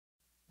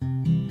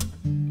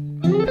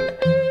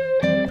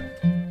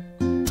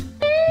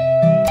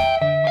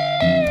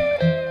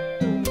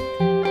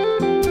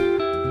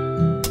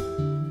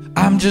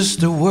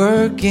just a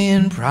work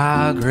in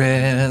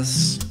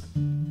progress.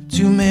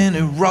 Too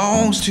many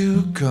wrongs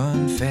to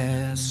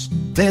confess.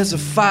 There's a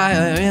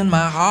fire in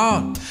my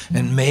heart,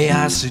 and may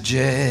I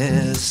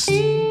suggest,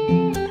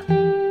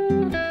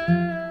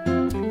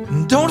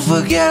 don't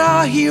forget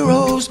our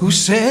heroes who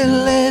said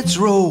let's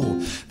roll.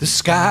 The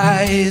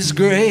sky is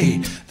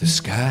gray, the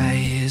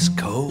sky is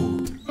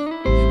cold.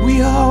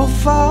 We all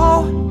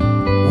fall,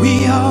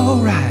 we all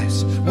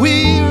rise.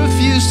 We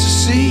refuse to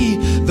see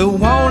the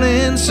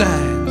warning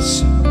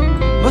signs.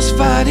 Must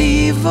fight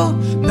evil,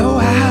 no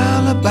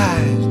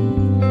alibis.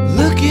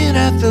 Looking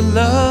at the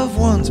loved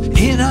ones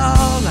in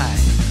our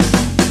life.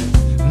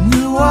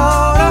 New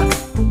order,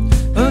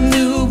 a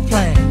new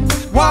plan.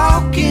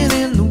 Walking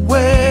in the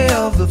way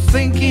of the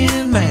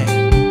thinking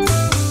man.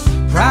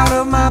 Proud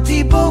of my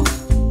people,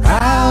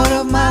 proud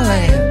of my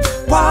land.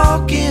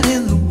 Walking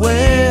in the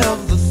way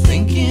of the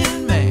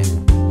thinking man.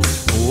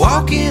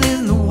 Walking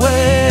in the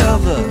way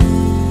of the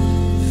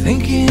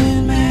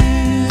thinking man.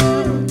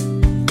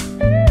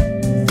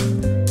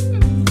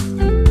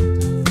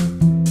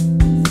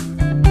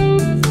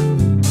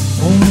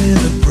 Only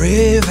the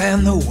brave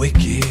and the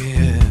wicked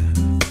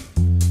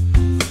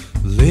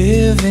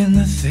live in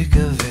the thick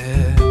of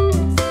it.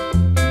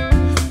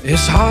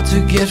 It's hard to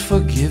get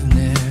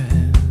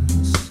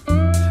forgiveness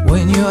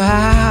when you're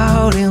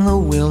out in the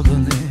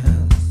wilderness.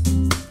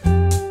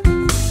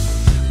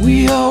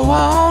 We all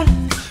want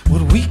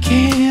what we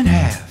can't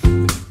have,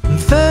 and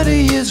 30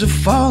 years of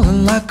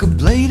falling like a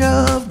blade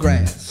of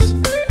grass.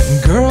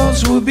 And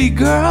girls will be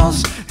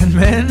girls, and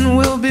men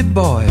will be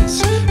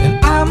boys, and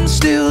I'm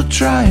still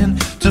trying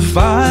to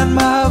find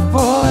my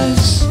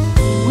voice.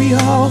 We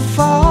all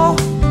fall,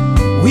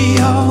 we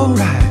all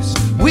rise.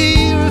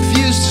 We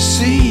refuse to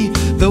see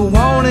the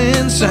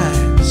warning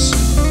signs.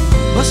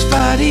 Must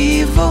fight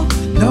evil,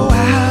 no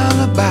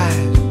alibi.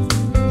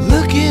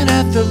 Looking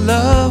at the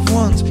loved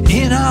ones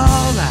in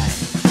our life.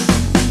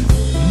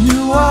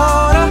 New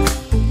order,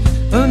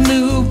 a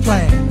new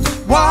plan.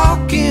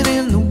 Walking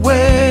in the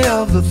way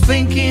of the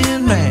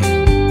thinking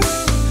man.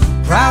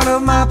 Proud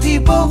of my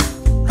people,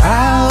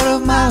 proud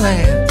of my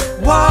land.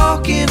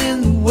 Walking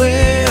in the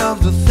way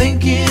of the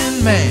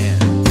thinking man.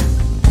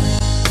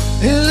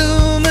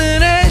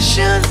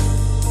 Illumination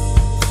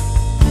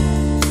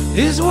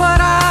is what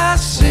I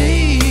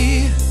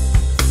see.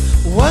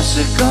 What's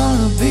it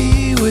gonna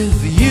be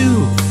with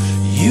you,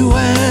 you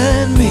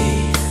and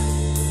me?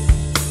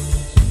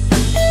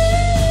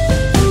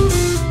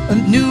 A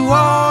new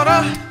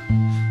order,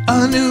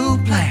 a new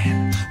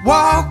plan.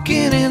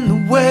 Walking in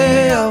the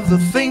way of the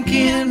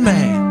thinking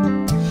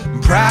man.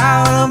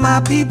 Proud of my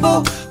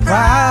people,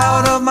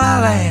 proud of my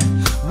land.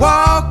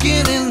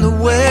 Walking in the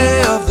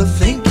way of the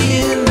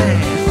thinking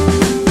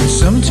man.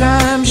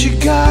 Sometimes you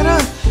gotta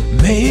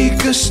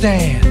make a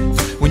stand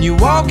when you're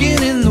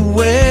walking in the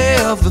way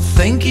of the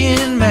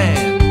thinking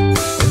man.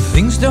 And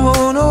things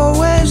don't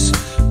always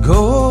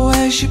go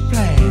as you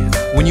plan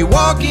when you're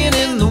walking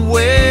in the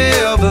way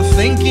of the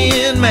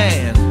thinking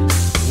man.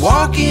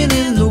 Walking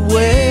in the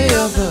way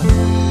of the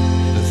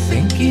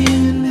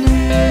thinking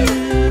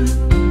man.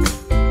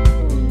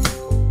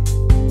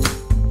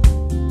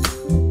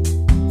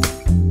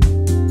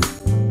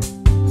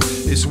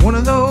 It's one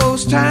of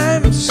those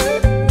times,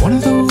 one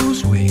of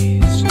those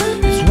ways.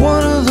 It's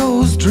one of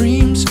those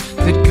dreams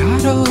that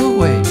got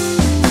away.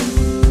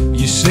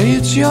 You say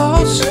it's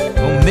yours,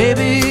 or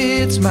maybe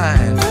it's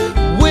mine.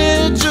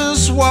 We're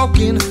just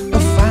walking a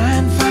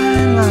fine,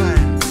 fine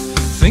line.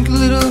 Think a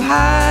little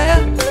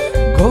higher,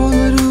 go a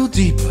little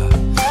deeper.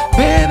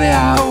 Baby,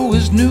 I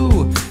always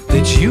knew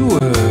that you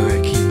were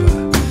a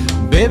keeper.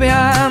 Baby,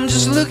 I'm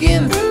just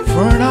looking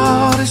for an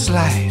artist's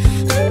life.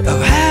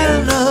 I've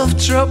had enough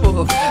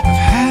trouble, I've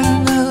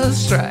had enough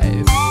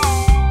strife.